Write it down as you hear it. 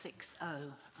O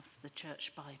of the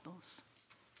Church Bibles.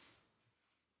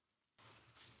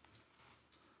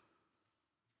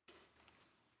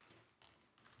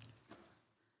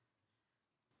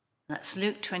 That's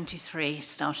Luke 23,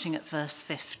 starting at verse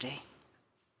 50.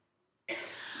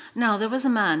 Now there was a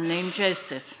man named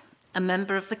Joseph, a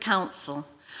member of the council,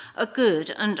 a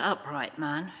good and upright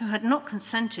man who had not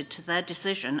consented to their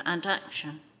decision and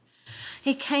action.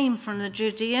 He came from the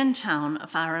Judean town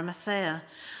of Arimathea,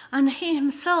 and he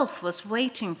himself was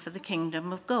waiting for the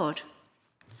kingdom of God.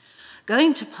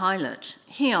 Going to Pilate,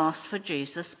 he asked for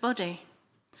Jesus' body.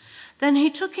 Then he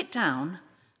took it down,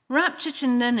 wrapped it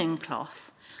in linen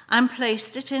cloth, and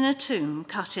placed it in a tomb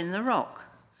cut in the rock,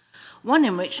 one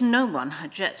in which no one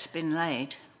had yet been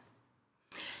laid.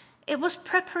 It was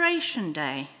preparation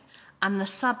day, and the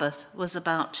Sabbath was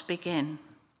about to begin.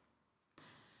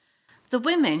 The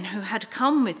women who had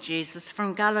come with Jesus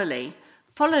from Galilee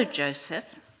followed Joseph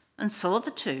and saw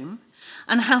the tomb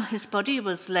and how his body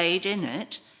was laid in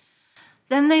it.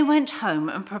 Then they went home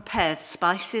and prepared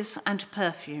spices and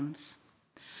perfumes.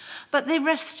 But they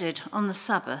rested on the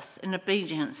Sabbath in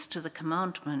obedience to the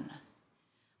commandment.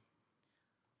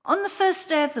 On the first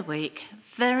day of the week,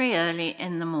 very early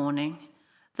in the morning,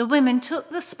 the women took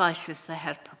the spices they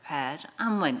had prepared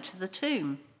and went to the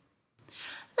tomb.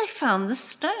 They found the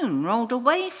stone rolled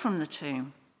away from the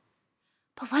tomb.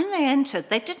 But when they entered,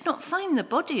 they did not find the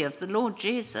body of the Lord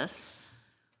Jesus.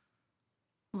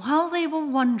 While they were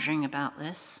wondering about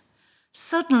this,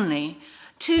 suddenly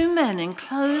 2 men in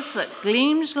clothes that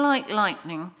gleamed like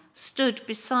lightning stood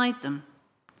beside them.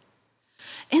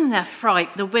 In their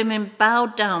fright, the women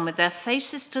bowed down with their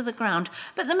faces to the ground,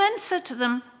 but the men said to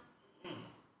them,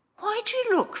 "Why do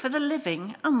you look for the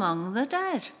living among the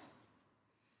dead?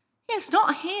 He is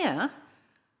not here.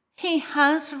 He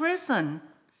has risen.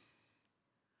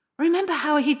 Remember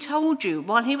how he told you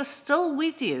while he was still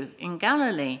with you in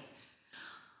Galilee.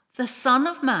 The Son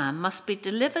of Man must be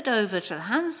delivered over to the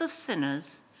hands of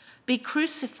sinners, be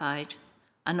crucified,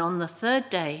 and on the 3rd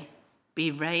day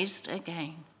be raised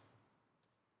again."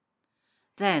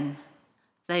 Then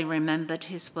they remembered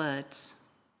his words.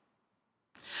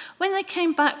 When they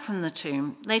came back from the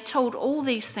tomb, they told all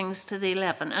these things to the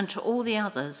 11 and to all the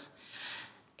others.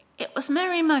 It was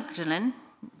Mary Magdalene,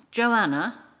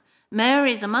 Joanna,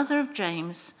 Mary the mother of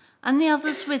James, and the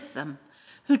others with them,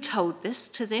 who told this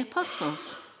to the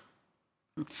apostles.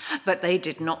 But they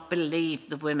did not believe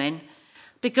the women,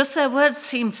 because their words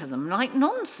seemed to them like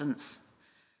nonsense.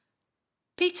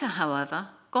 Peter, however,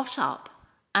 got up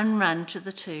and ran to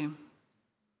the tomb.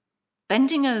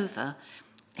 Bending over,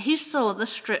 he saw the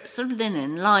strips of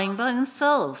linen lying by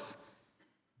themselves,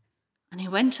 and he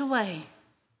went away,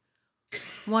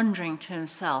 wondering to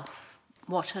himself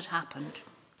what had happened.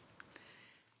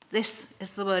 This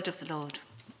is the word of the Lord.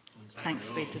 Thanks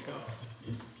be to God.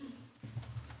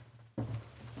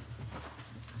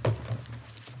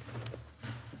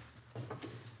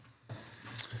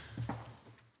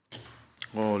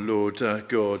 Oh, Lord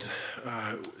God,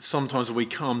 sometimes when we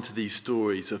come to these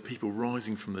stories of people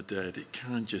rising from the dead, it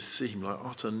can just seem like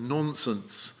utter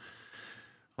nonsense.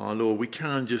 Oh, Lord, we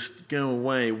can just go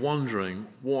away wondering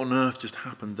what on earth just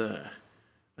happened there.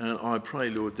 And I pray,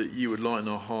 Lord, that you would lighten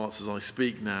our hearts as I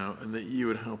speak now, and that you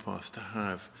would help us to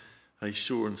have a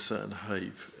sure and certain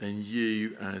hope in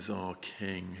you as our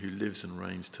King who lives and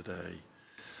reigns today.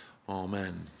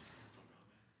 Amen.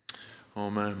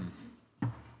 Amen.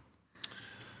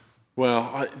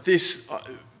 Well, this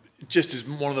just is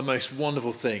one of the most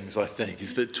wonderful things, I think,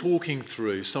 is that talking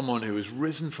through someone who has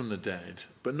risen from the dead,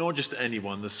 but not just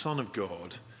anyone, the Son of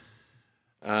God.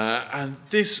 And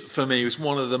this, for me, was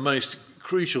one of the most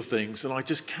crucial things, and I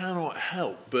just cannot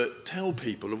help but tell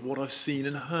people of what I've seen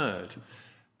and heard.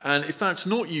 And if that's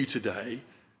not you today,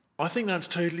 I think that's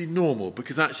totally normal,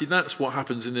 because actually that's what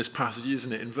happens in this passage,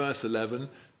 isn't it? In verse 11,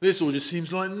 this all just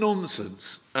seems like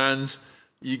nonsense. And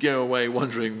you go away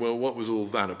wondering, well, what was all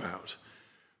that about?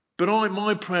 But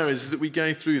my prayer is that we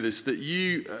go through this, that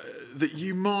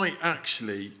you might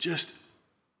actually just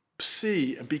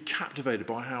see and be captivated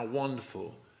by how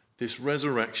wonderful this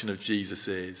resurrection of Jesus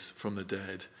is from the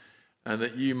dead, and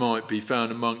that you might be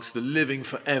found amongst the living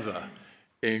forever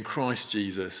in Christ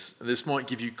Jesus. And this might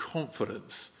give you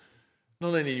confidence,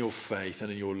 not only in your faith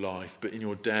and in your life, but in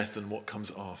your death and what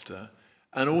comes after.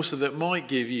 And also that might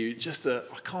give you just I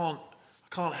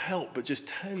can't help but just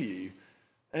tell you,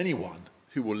 anyone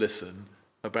who will listen,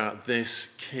 about this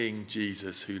King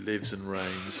Jesus who lives and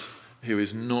reigns, who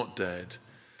is not dead.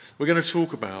 We're going to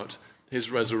talk about his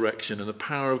resurrection and the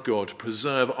power of God to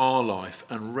preserve our life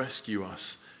and rescue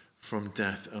us from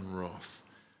death and wrath.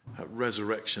 That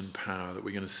resurrection power that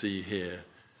we're going to see here.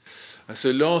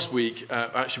 So last week,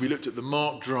 actually, we looked at the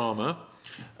Mark drama,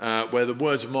 where the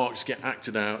words of Mark just get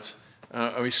acted out,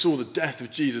 and we saw the death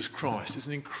of Jesus Christ. It's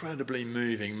an incredibly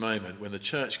moving moment when the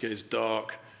church goes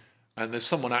dark, and there's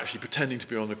someone actually pretending to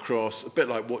be on the cross, a bit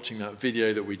like watching that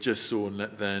video that we just saw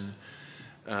then,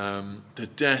 the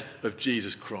death of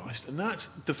Jesus Christ. And that's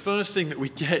the first thing that we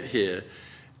get here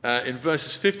in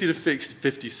verses 50 to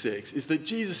 56, is that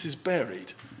Jesus is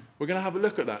buried. We're going to have a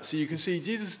look at that. So you can see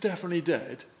Jesus is definitely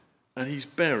dead, and he's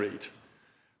buried.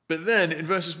 But then in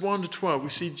verses 1 to 12, we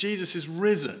see Jesus is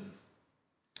risen.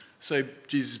 So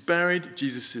Jesus is buried,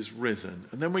 Jesus is risen.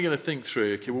 And then we're going to think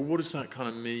through, okay, well, what does that kind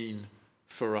of mean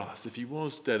for us if he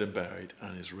was dead and buried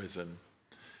and is risen?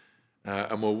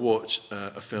 And we'll watch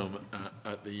a film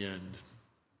at the end.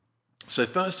 So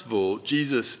first of all,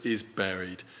 Jesus is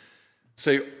buried.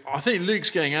 So I think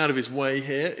Luke's going out of his way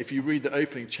here. If you read the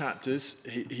opening chapters,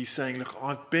 he's saying, look,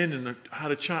 I've been and had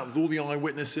a chat with all the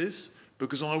eyewitnesses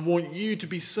because I want you to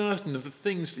be certain of the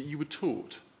things that you were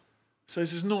taught. So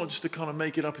this is not just to kind of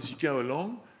make it up as you go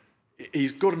along.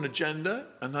 He's got an agenda,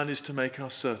 and that is to make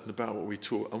us certain about what we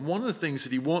taught. And one of the things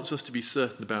that he wants us to be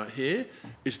certain about here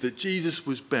is that Jesus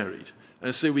was buried.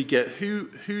 And so we get who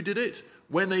did it,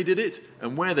 when they did it,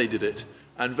 and where they did it,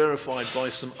 and verified by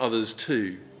some others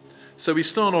too. So we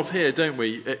start off here, don't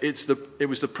we? It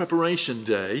was the preparation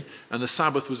day, and the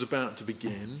Sabbath was about to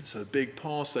begin. So a big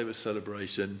Passover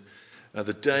celebration,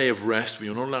 the day of rest when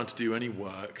you're not allowed to do any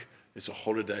work. It's a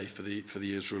holiday for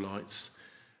the Israelites.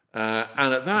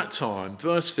 And at that time,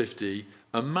 verse 50,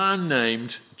 a man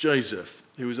named Joseph,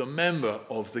 who was a member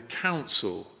of the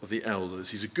council of the elders.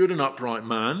 He's a good and upright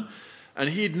man, and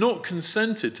he had not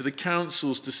consented to the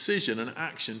council's decision and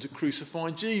action to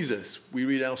crucify Jesus. We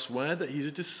read elsewhere that he's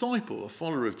a disciple, a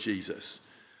follower of Jesus.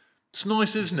 It's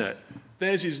nice, isn't it?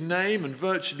 There's his name and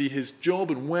virtually his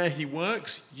job and where he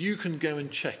works. You can go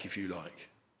and check if you like.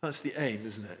 That's the aim,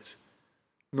 isn't it?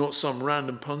 Not some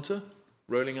random punter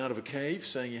rolling out of a cave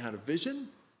saying he had a vision.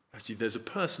 Actually, there's a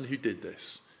person who did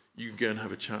this. You can go and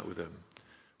have a chat with him.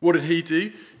 What did he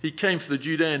do? He came from the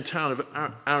Judean town of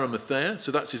Arimathea,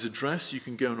 so that's his address. You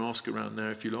can go and ask around there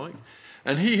if you like.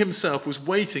 And he himself was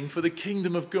waiting for the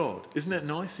kingdom of God. Isn't that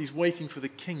nice? He's waiting for the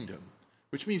kingdom,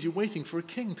 which means you're waiting for a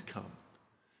king to come.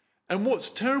 And what's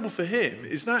terrible for him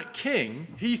is that king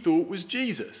he thought was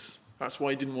Jesus. That's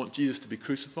why he didn't want Jesus to be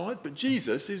crucified, but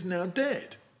Jesus is now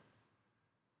dead.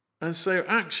 And so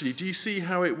actually, do you see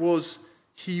how it was?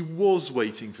 He was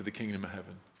waiting for the kingdom of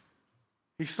heaven.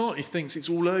 He slightly thinks it's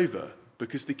all over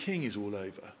because the king is all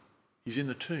over. He's in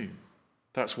the tomb.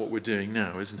 That's what we're doing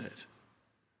now, isn't it?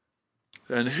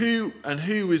 And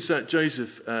who is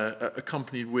Joseph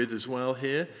accompanied with as well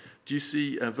here? Do you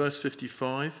see verse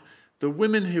 55? The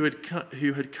women who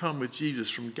had come with Jesus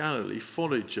from Galilee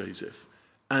followed Joseph,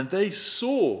 and they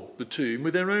saw the tomb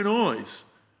with their own eyes.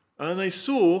 And they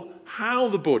saw how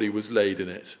the body was laid in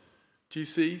it. Do you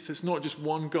see? So it's not just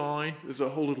one guy. There's a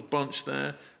whole little bunch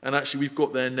there. And actually, we've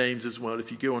got their names as well.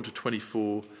 If you go on to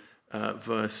 24,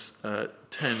 verse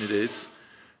 10 it is.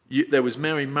 There was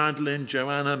Mary Magdalene,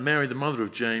 Joanna, Mary the mother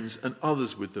of James, and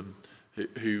others with them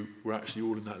who were actually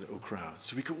all in that little crowd.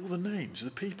 So we've got all the names of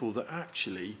the people that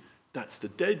actually, that's the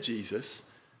dead Jesus.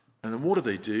 And then what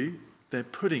do? They're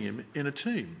putting him in a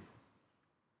tomb.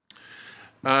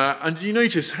 And you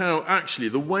notice how actually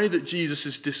the way that Jesus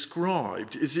is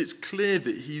described is it's clear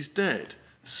that he's dead.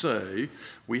 So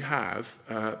we have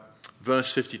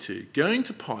verse 52. Going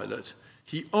to Pilate,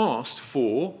 he asked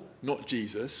for, not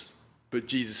Jesus, but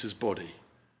Jesus' body.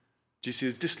 Do you see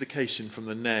a dislocation from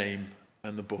the name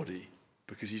and the body?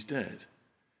 Because he's dead.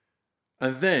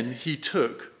 And then he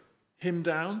took him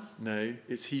down? No,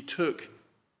 it's he took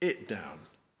it down.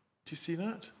 Do you see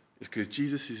that? It's because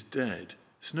Jesus is dead.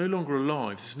 It's no longer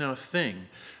alive. This is now a thing.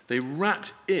 They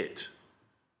wrapped it,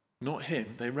 not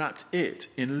him, they wrapped it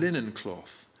in linen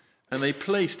cloth, and they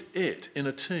placed it in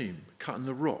a tomb cut in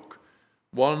the rock,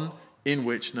 one in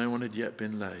which no one had yet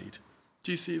been laid.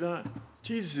 Do you see that?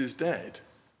 Jesus is dead,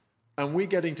 and we're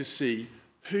getting to see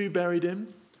who buried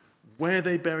him, where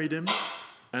they buried him,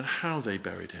 and how they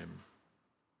buried him.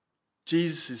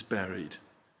 Jesus is buried.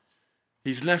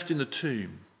 He's left in the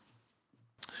tomb.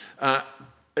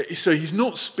 So he's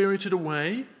not spirited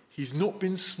away. He's not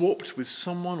been swapped with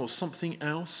someone or something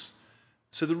else.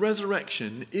 So the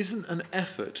resurrection isn't an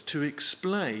effort to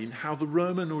explain how the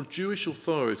Roman or Jewish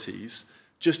authorities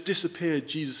just disappeared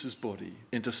Jesus' body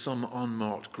into some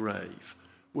unmarked grave.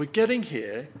 We're getting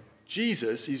here,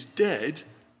 Jesus is dead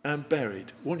and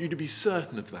buried. I want you to be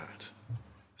certain of that,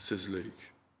 says Luke.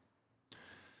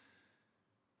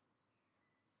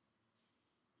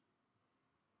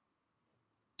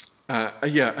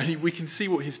 And we can see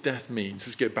what his death means.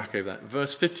 Let's go back over that.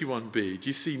 Verse 51b, do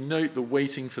you see, note the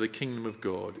waiting for the kingdom of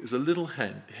God is a little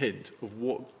hint of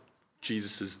what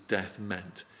Jesus' death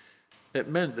meant. It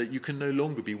meant that you can no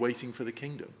longer be waiting for the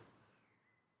kingdom.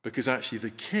 Because actually the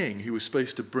king who was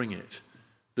supposed to bring it,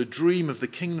 the dream of the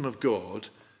kingdom of God,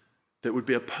 that would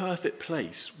be a perfect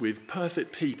place with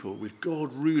perfect people, with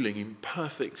God ruling in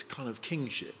perfect kind of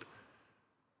kingship.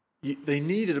 They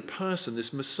needed a person,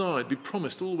 this Messiah, be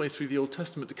promised all the way through the Old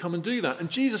Testament to come and do that. And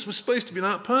Jesus was supposed to be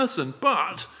that person.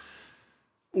 But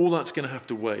all that's going to have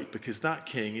to wait because that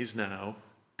king is now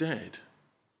dead.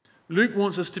 Luke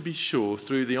wants us to be sure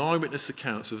through the eyewitness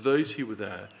accounts of those who were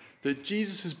there that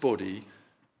Jesus' body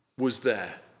was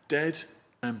there, dead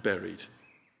and buried,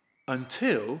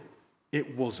 until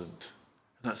it wasn't.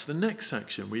 And that's the next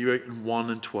section. We read in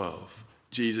 1 and 12.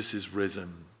 Jesus is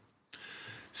risen.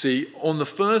 See, on the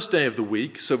first day of the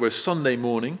week, so we're Sunday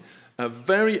morning,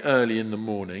 very early in the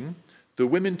morning, the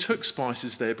women took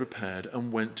spices they had prepared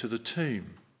and went to the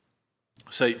tomb.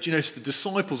 So, do you notice the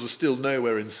disciples are still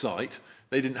nowhere in sight?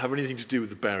 They didn't have anything to do with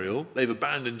the burial. They've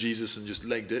abandoned Jesus and just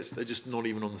legged it. They're just not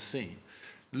even on the scene.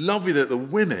 Lovely that the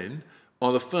women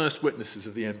are the first witnesses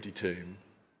of the empty tomb.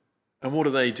 And what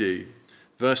do?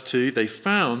 Verse 2, they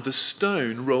found the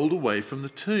stone rolled away from the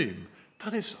tomb.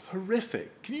 That is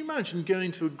horrific. Can you imagine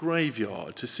going to a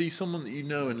graveyard to see someone that you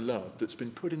know and love that's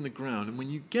been put in the ground, and when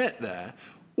you get there,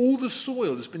 all the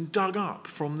soil has been dug up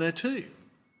from their tomb?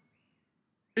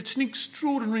 It's an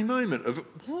extraordinary moment of,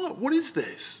 what is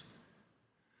this?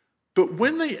 But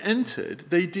when they entered,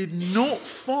 they did not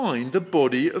find the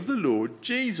body of the Lord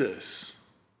Jesus.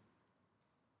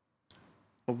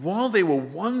 And while they were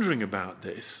wondering about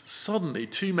this, suddenly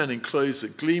 2 men in clothes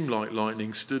that gleamed like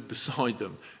lightning stood beside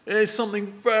them. There's something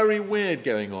very weird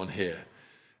going on here.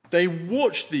 They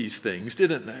watched these things,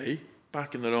 didn't they?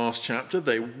 Back in the last chapter,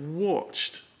 they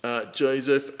watched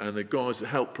Joseph and the guys that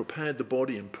helped prepare the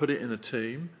body and put it in a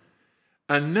tomb.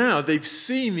 And now they've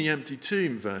seen the empty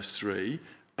tomb, verse 3,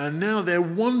 and now they're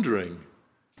wondering.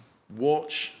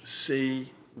 Watch, see,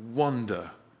 wonder.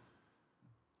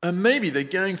 And maybe they're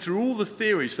going through all the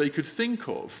theories they could think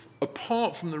of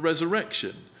apart from the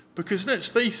resurrection. Because let's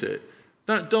face it,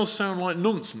 that does sound like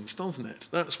nonsense, doesn't it?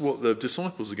 That's what the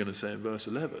disciples are going to say in verse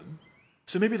 11.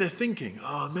 So maybe they're thinking,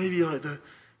 maybe like the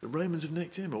Romans have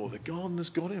nicked him, or the gardener's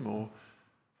got him, or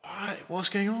what's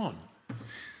going on?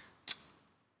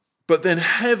 But then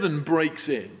heaven breaks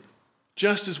in.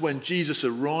 Just as when Jesus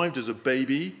arrived as a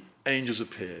baby, angels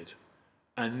appeared.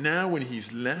 And now when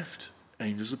he's left,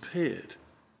 angels appeared.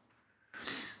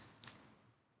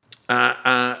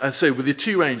 And so with the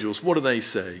 2 angels, what do they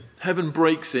say? Heaven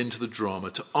breaks into the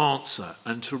drama to answer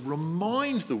and to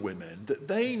remind the women that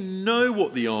they know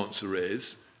what the answer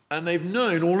is, and they've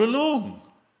known all along.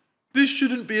 This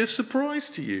shouldn't be a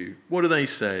surprise to you. What do they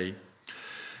say?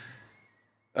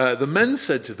 The men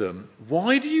said to them,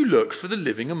 "Why do you look for the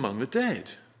living among the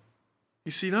dead?"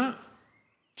 You see that?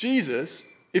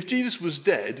 If Jesus was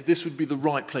dead, this would be the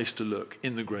right place to look,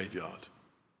 in the graveyard.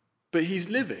 But he's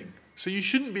living. So you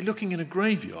shouldn't be looking in a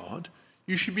graveyard.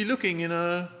 You should be looking in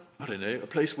a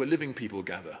place where living people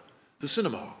gather. The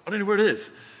cinema. I don't know where it is.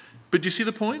 But do you see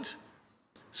the point?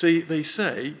 So they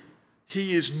say,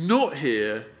 he is not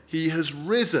here. He has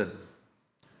risen.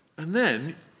 And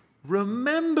then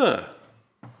remember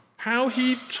how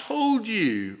he told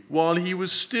you while he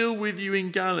was still with you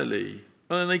in Galilee.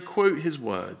 And then they quote his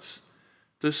words.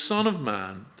 The Son of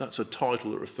Man, that's a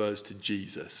title that refers to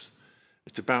Jesus.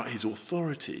 It's about his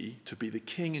authority to be the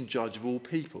king and judge of all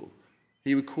people.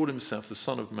 He would call himself the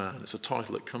Son of Man. It's a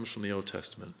title that comes from the Old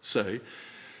Testament. So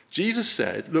Jesus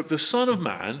said, look, the Son of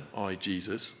Man, I,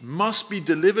 Jesus, must be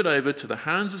delivered over to the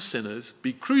hands of sinners,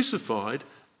 be crucified,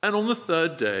 and on the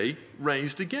 3rd day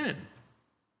raised again.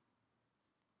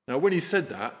 Now, when he said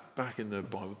that, back in the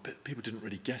Bible, people didn't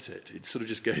really get it. It sort of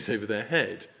just goes over their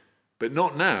head. But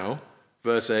not now.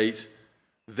 Verse 8,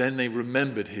 then they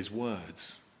remembered his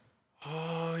words.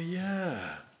 Oh,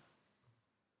 yeah.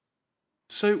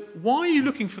 So why are you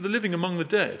looking for the living among the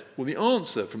dead? Well, the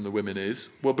answer from the women is,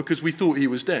 well, because we thought he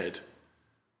was dead.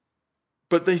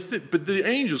 But the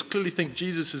angels clearly think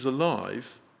Jesus is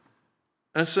alive,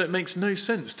 and so it makes no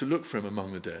sense to look for him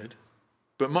among the dead,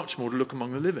 but much more to look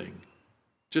among the living.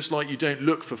 Just like you don't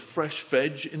look for fresh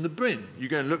veg in the bin. You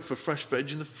go and look for fresh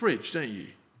veg in the fridge, don't you?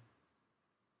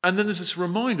 And then there's this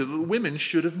reminder that the women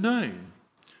should have known.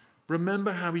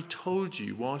 Remember how he told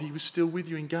you while he was still with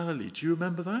you in Galilee. Do you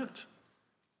remember that?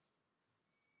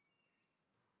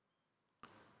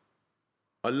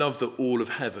 I love that all of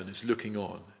heaven is looking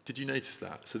on. Did you notice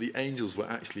that? So the angels were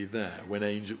actually there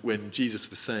when Jesus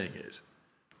was saying it.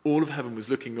 All of heaven was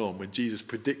looking on when Jesus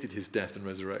predicted his death and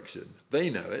resurrection. They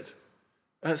know it.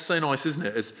 That's so nice, isn't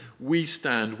it? As we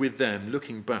stand with them,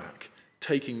 looking back,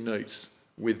 taking notes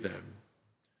with them.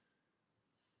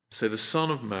 So the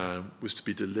Son of Man was to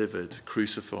be delivered,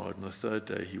 crucified, and the third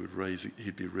day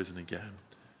he'd be risen again.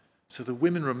 So the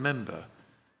women remember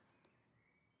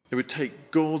it would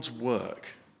take God's work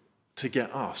to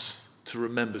get us to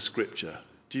remember Scripture.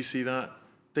 Do you see that?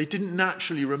 They didn't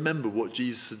naturally remember what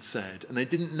Jesus had said, and they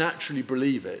didn't naturally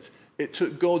believe it. It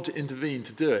took God to intervene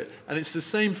to do it. And it's the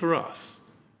same for us.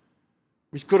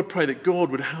 We've got to pray that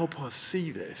God would help us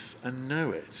see this and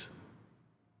know it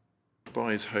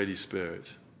by his Holy Spirit.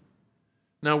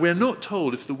 Now, we're not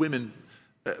told if the women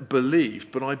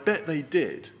believed, but I bet they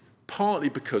did, partly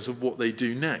because of what they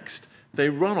do next. They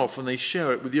run off and they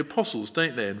share it with the apostles,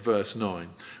 don't they, in verse 9?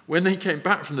 When they came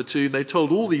back from the tomb, they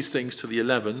told all these things to the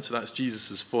 11, so that's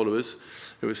Jesus' followers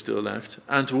who are still left,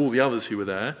 and to all the others who were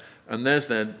there. And there's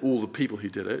then all the people who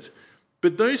did it.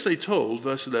 But those they told,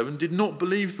 verse 11, did not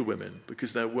believe the women,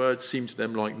 because their words seemed to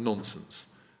them like nonsense.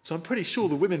 So I'm pretty sure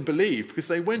the women believed, because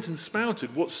they went and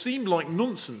spouted what seemed like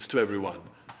nonsense to everyone.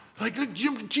 Like, look,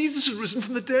 Jesus has risen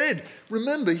from the dead.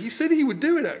 Remember, he said he would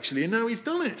do it, actually, and now he's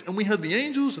done it. And we had the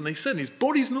angels, and they said his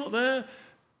body's not there.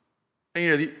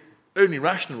 And, the only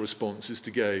rational response is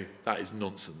to go, that is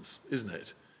nonsense, isn't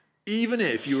it? Even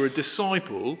if you're a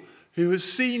disciple who has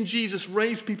seen Jesus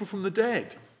raise people from the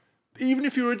dead. Even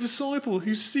if you're a disciple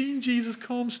who's seen Jesus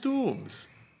calm storms.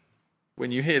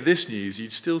 When you hear this news,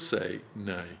 you'd still say,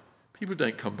 no, people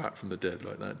don't come back from the dead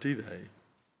like that, do they?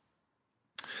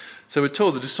 So we're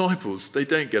told the disciples, they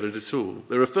don't get it at all.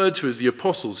 They're referred to as the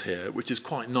apostles here, which is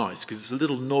quite nice because it's a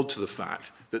little nod to the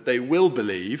fact that they will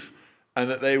believe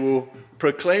and that they will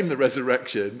proclaim the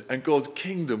resurrection and God's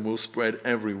kingdom will spread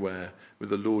everywhere with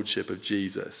the lordship of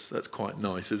Jesus. That's quite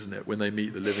nice, isn't it, when they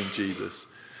meet the living Jesus.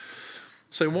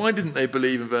 So why didn't they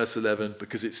believe in verse 11?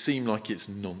 Because it seemed like it's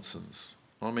nonsense.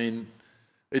 I mean,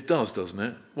 it does, doesn't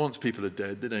it? Once people are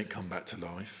dead, they don't come back to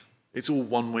life. It's all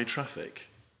one-way traffic.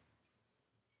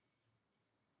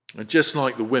 And just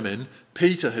like the women,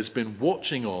 Peter has been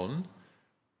watching on,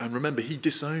 and remember, he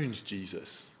disowned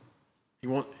Jesus.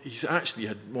 He's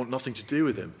actually want nothing to do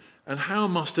with him. And how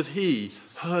must have he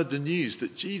heard the news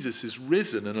that Jesus is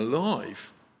risen and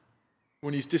alive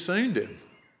when he's disowned him?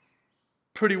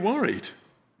 Pretty worried.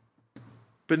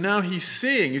 But now he's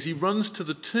seeing as he runs to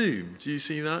the tomb. Do you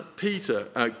see that? Peter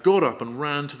got up and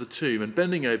ran to the tomb, and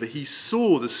bending over, he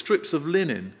saw the strips of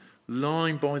linen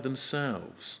lying by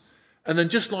themselves. And then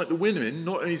just like the women,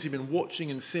 not only has he been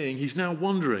watching and seeing, he's now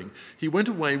wondering. He went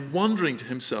away wondering to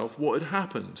himself what had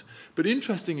happened. But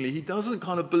interestingly, he doesn't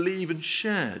kind of believe and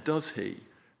share, does he?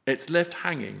 It's left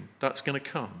hanging. That's going to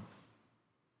come.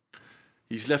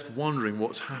 He's left wondering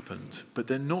what's happened, but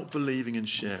they're not believing and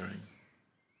sharing.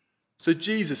 So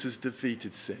Jesus has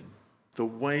defeated sin. He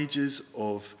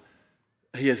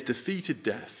has defeated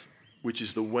death, which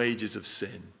is the wages of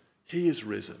sin. He is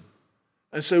risen.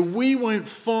 And so we won't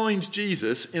find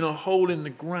Jesus in a hole in the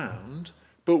ground,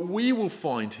 but we will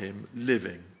find him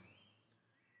living.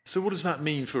 So what does that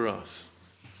mean for us?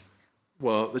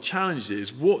 Well, the challenge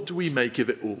is, what do we make of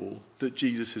it all that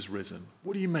Jesus has risen?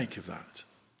 What do you make of that?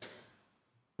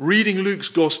 Reading Luke's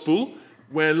gospel,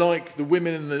 where like the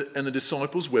women and the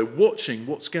disciples, we're watching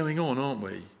what's going on, aren't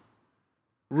we?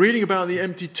 Reading about the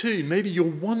empty tomb, maybe you're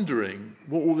wondering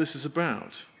what all this is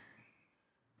about.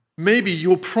 Maybe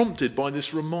you're prompted by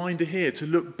this reminder here to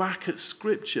look back at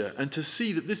Scripture and to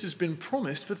see that this has been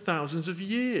promised for thousands of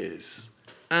years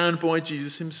and by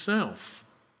Jesus himself.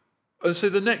 And so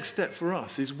the next step for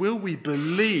us is, will we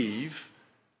believe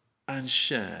and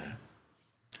share?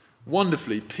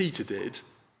 Wonderfully, Peter did.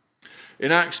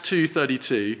 In Acts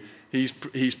 2:32,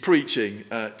 he's preaching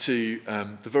to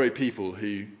the very people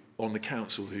who on the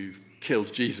council who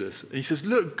killed Jesus. And he says,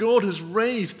 look, God has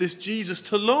raised this Jesus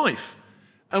to life.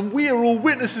 And we are all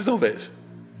witnesses of it.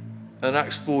 And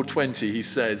Acts 4:20, he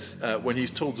says, when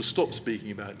he's told to stop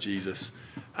speaking about Jesus,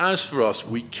 as for us,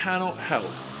 we cannot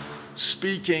help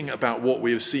speaking about what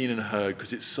we have seen and heard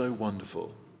because it's so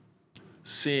wonderful.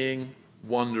 Seeing,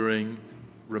 wondering,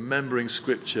 remembering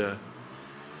Scripture,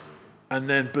 and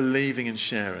then believing and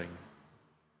sharing.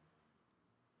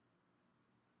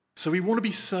 So we want to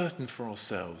be certain for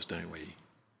ourselves, don't we?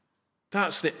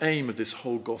 That's the aim of this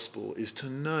whole gospel, is to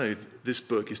know, this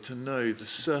book is to know the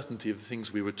certainty of the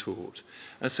things we were taught.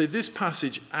 And so this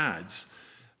passage adds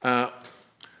to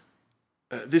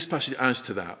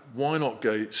that. Why not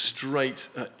go straight,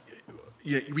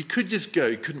 we could just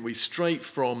go, couldn't we, straight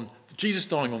from Jesus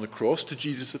dying on the cross to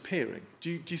Jesus appearing.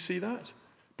 Do you see that?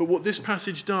 But what this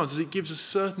passage does is it gives us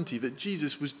certainty that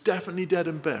Jesus was definitely dead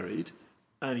and buried,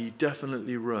 and he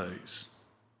definitely rose.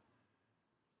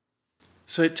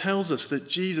 So it tells us that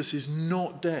Jesus is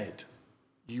not dead.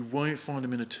 You won't find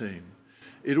him in a tomb.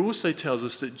 It also tells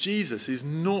us that Jesus is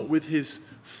not with his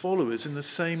followers in the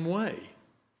same way.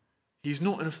 He's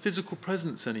not in a physical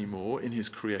presence anymore in his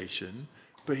creation,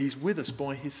 but he's with us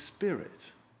by his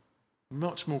Spirit,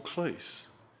 much more close.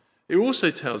 It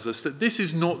also tells us that this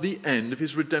is not the end of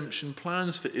his redemption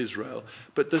plans for Israel,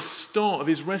 but the start of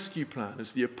his rescue plan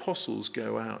as the apostles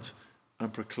go out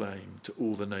and proclaim to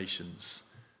all the nations.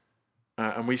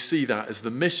 And we see that as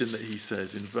the mission that he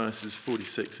says in verses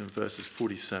 46 and verses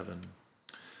 47.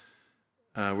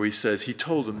 Where he says, he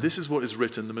told them, this is what is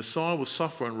written, the Messiah will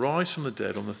suffer and rise from the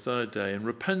dead on the third day, and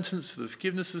repentance for the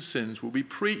forgiveness of sins will be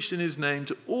preached in his name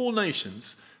to all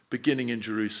nations, beginning in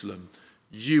Jerusalem.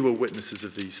 You are witnesses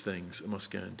of these things and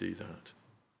must go and do that.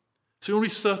 So we want to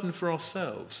be certain for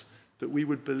ourselves that we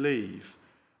would believe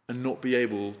and not be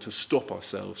able to stop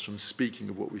ourselves from speaking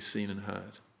of what we've seen and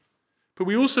heard. But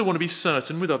we also want to be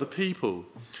certain with other people.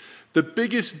 The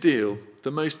biggest deal,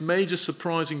 the most major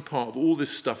surprising part of all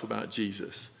this stuff about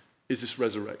Jesus is this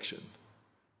resurrection.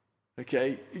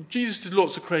 Okay? Jesus did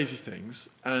lots of crazy things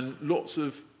and lots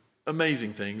of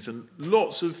amazing things and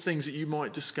lots of things that you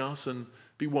might discuss and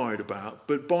be worried about.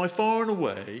 But by far and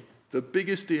away, the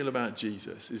biggest deal about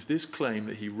Jesus is this claim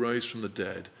that he rose from the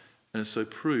dead and so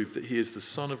proved that he is the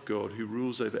Son of God who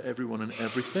rules over everyone and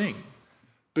everything.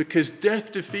 Because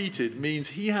death defeated means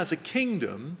he has a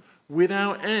kingdom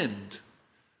without end,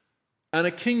 and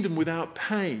a kingdom without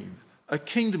pain, a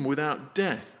kingdom without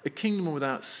death, a kingdom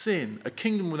without sin, a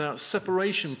kingdom without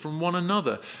separation from one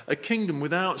another, a kingdom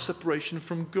without separation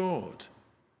from God.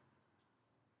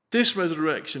 This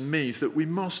resurrection means that we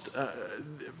must,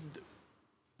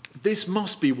 this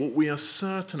must be what we are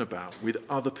certain about with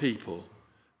other people,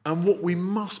 and what we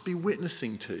must be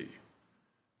witnessing to,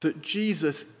 that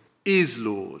Jesus is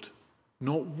Lord,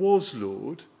 not was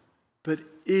Lord, but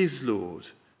is Lord.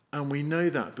 And we know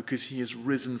that because he is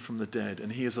risen from the dead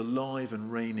and he is alive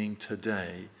and reigning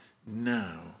today,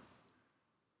 now.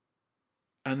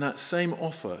 And that same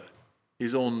offer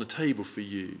is on the table for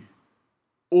you.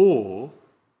 Or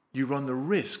you run the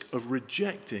risk of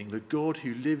rejecting the God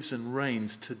who lives and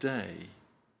reigns today.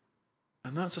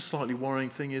 And that's a slightly worrying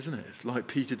thing, isn't it? Like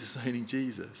Peter disowning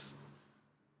Jesus.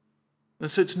 And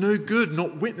so it's no good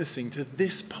not witnessing to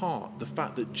this part, the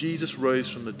fact that Jesus rose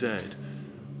from the dead.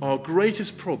 Our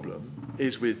greatest problem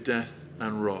is with death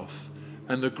and wrath.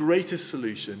 And the greatest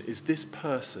solution is this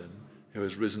person who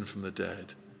has risen from the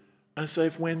dead. And so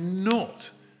if we're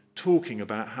not talking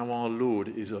about how our Lord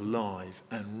is alive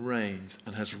and reigns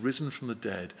and has risen from the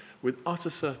dead with utter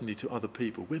certainty to other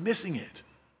people, we're missing it.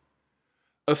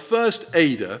 A first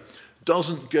aider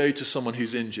doesn't go to someone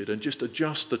who's injured and just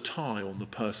adjust the tie on the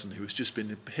person who has just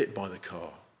been hit by the car.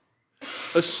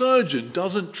 A surgeon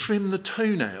doesn't trim the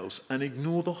toenails and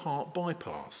ignore the heart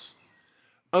bypass.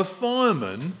 A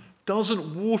fireman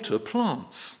doesn't water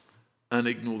plants and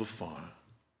ignore the fire.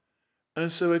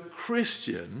 And so a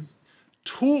Christian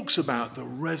talks about the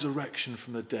resurrection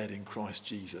from the dead in Christ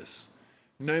Jesus,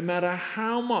 no matter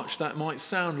how much that might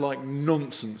sound like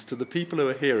nonsense to the people who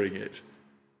are hearing it.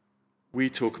 We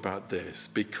talk about this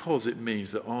because it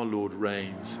means that our Lord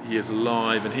reigns, he is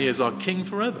alive, and he is our King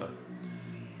forever.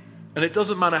 And it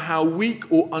doesn't matter how weak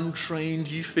or untrained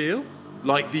you feel,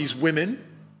 like these women.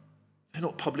 They're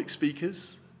not public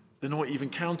speakers. They're not even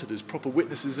counted as proper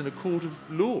witnesses in a court of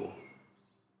law.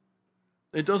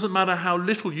 It doesn't matter how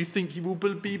little you think you will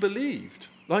be believed.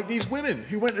 Like these women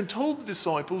who went and told the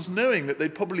disciples knowing that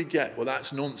they'd probably get, well,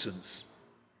 that's nonsense.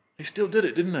 They still did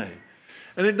it, didn't they?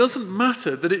 And it doesn't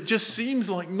matter that it just seems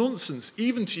like nonsense,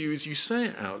 even to you as you say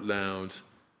it out loud,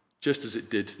 just as it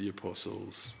did to the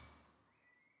apostles.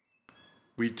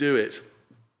 We do it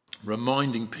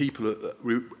reminding people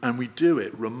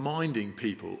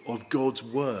of God's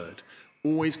word,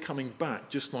 always coming back,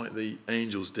 just like the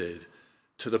angels did,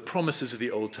 to the promises of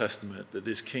the Old Testament that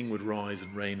this king would rise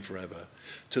and reign forever,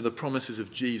 to the promises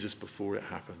of Jesus before it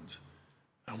happened.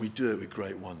 And we do it with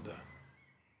great wonder.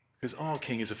 Because our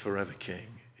King is a forever King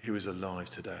who is alive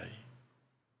today.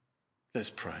 Let's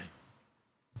pray.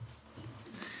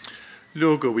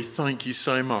 Lord God, we thank you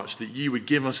so much that you would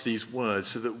give us these words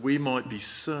so that we might be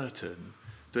certain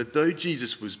that though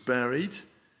Jesus was buried,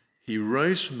 he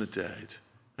rose from the dead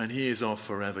and he is our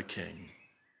forever King.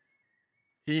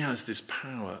 He has this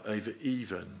power over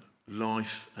even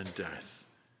life and death.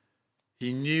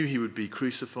 He knew he would be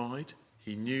crucified.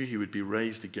 He knew he would be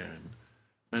raised again.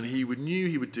 And he knew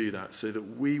he would do that so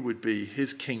that we would be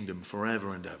his kingdom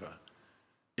forever and ever.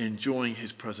 enjoying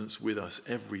his presence with us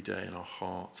every day in our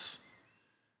hearts.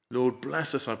 Lord,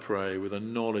 bless us, I pray, with a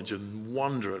knowledge and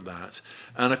wonder at that,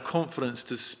 and a confidence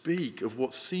to speak of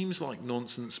what seems like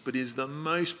nonsense, but is the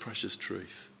most precious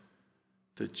truth,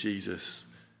 that Jesus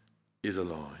is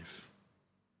alive.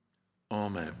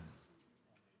 Amen.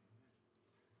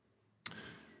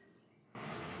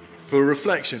 For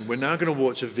reflection, we're now going to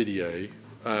watch a video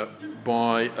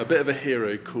by a bit of a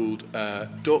hero called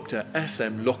Dr.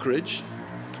 S.M. Lockridge.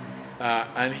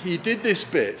 And he did this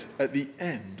bit at the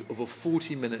end of a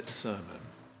 40-minute sermon.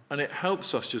 And it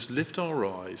helps us just lift our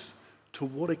eyes to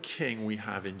what a king we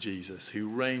have in Jesus, who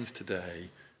reigns today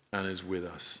and is with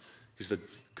us,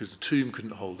 because the tomb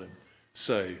couldn't hold him.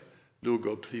 So, Lord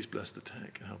God, please bless the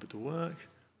tech and help it to work.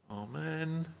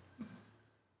 Amen.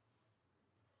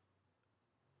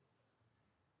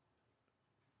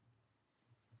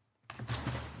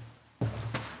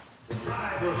 The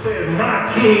Bible says,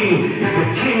 my king is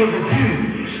the king of the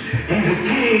Jews. He's the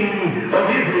king of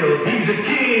Israel. He's the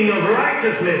king of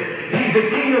righteousness. He's the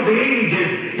king of the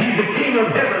ages. He's the king of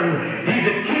heaven. He's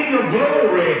the king of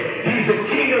glory. He's the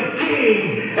king of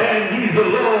kings. And he's the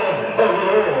Lord of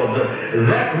lords.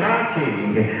 That's my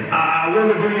king. I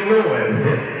wonder, do you know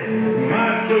him?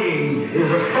 My king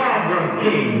is a sovereign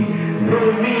king.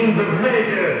 No means of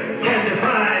measure can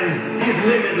define his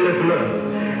limitless love.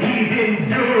 He's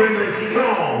enduringly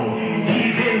strong.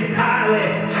 He's entirely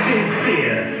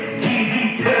sincere. He's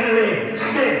eternally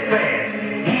steadfast.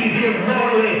 He's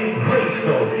immortally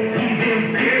graceful. He's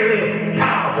imperially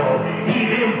powerful.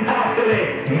 He's impartially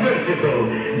merciful.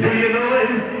 Do you know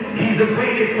him? He's the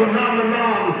greatest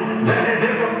phenomenon that has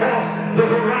ever crossed the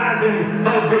horizon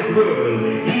of this world.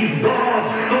 He's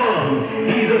God's Son.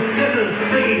 He's a sinner's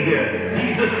Savior.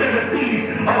 He's the centerpiece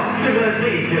of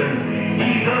civilization.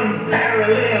 He's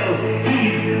unparalleled.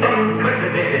 He's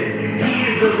unprecedented. He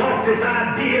is the loftiest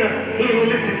idea in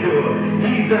literature.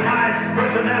 He's the highest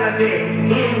personality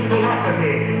in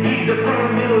philosophy. He's the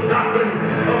fundamental doctrine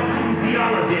of true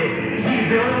theology. He's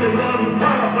the only one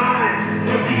qualified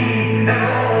to be an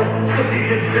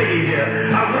all-sufficient Savior.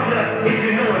 I wonder if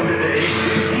you know him today.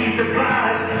 He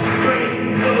supplies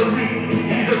strength for the weak.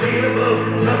 He's available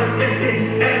for the tempted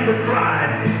and the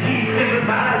tried. He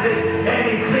sympathizes and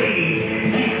he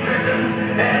saves. He strengthens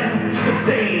and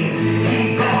sustains.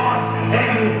 He guards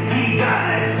and he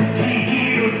guides. He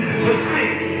heals the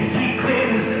sick. He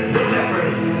cleanses the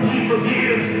lepers. He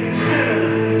forgives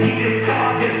sinners. He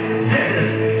discharges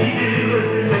debtors. He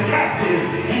delivers the captives.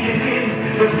 He defends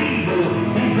the feeble.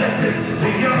 He blesses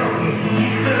the young. He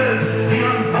serves the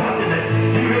unfortunate.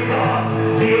 He regards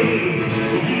the aged.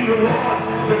 He rewards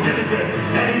the diligent.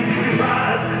 And he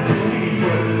beautifies the weak.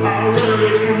 I wonder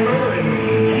if you know him.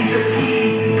 He's a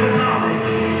key to knowledge.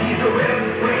 He's a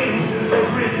wellspring of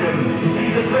wisdom.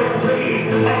 He's a doorway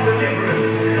of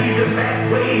deliverance. He's a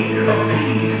pathway of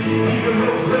peace. He's a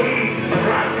roadway of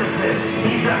righteousness.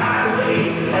 He's a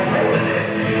highway of holiness.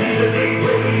 He's a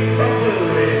gateway of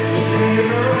glory. Do you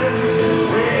know him?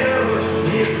 Well,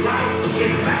 his light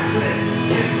is matchless.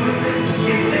 His goodness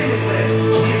is limitless.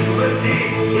 His mercy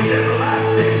is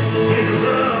everlasting. His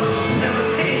love never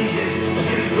changes.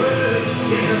 His word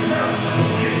is enough.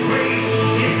 His grace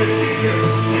is sufficient.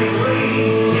 His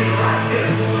reign is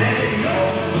righteous. And his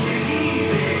yoke is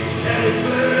easy. And his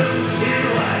burden is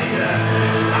light.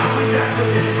 I wish I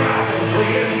could describe him for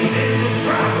you. He's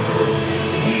indescribable.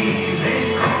 He's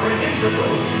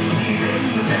incomprehensible. He's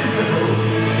invincible.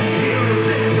 He's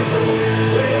irresistible.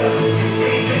 Well, you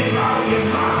can't get him out of your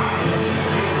mind.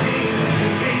 You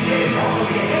can't get him off of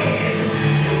your head.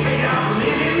 You can't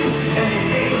outlive him, and you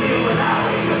can't live without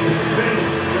him. When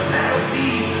the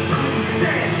Pharisees couldn't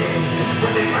stand him,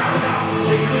 when they found out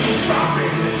they couldn't stop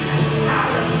him,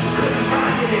 Pilate couldn't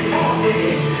find any fault in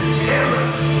him, Herod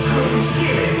couldn't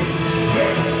kill him,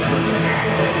 death couldn't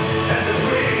handle him, and the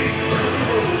grave couldn't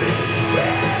hold him.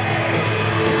 That's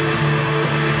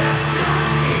my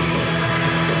king.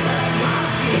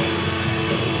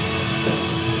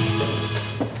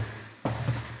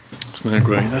 That's my king. Isn't that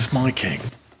great? That's my king.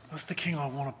 That's the king I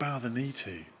want to bow the knee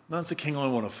to. That's the king I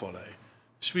want to follow.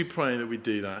 Should we pray that we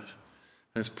do that?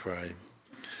 Let's pray.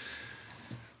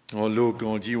 Oh, Lord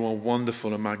God, you are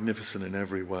wonderful and magnificent in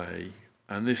every way.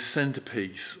 And this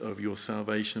centerpiece of your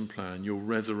salvation plan, your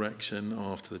resurrection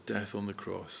after the death on the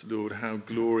cross, Lord, how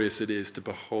glorious it is to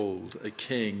behold a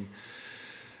king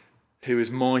who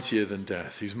is mightier than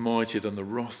death, who's mightier than the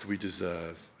wrath we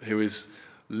deserve, who is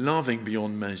loving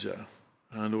beyond measure.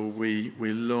 And Lord, we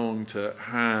long to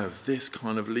have this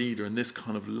kind of leader and this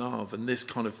kind of love and this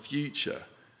kind of future.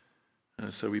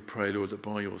 And so we pray, Lord, that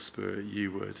by your Spirit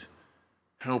you would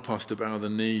Help us to bow the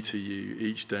knee to you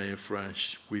each day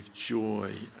afresh with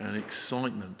joy and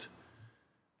excitement.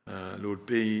 Lord,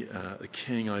 be the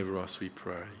King over us, we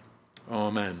pray.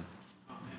 Amen.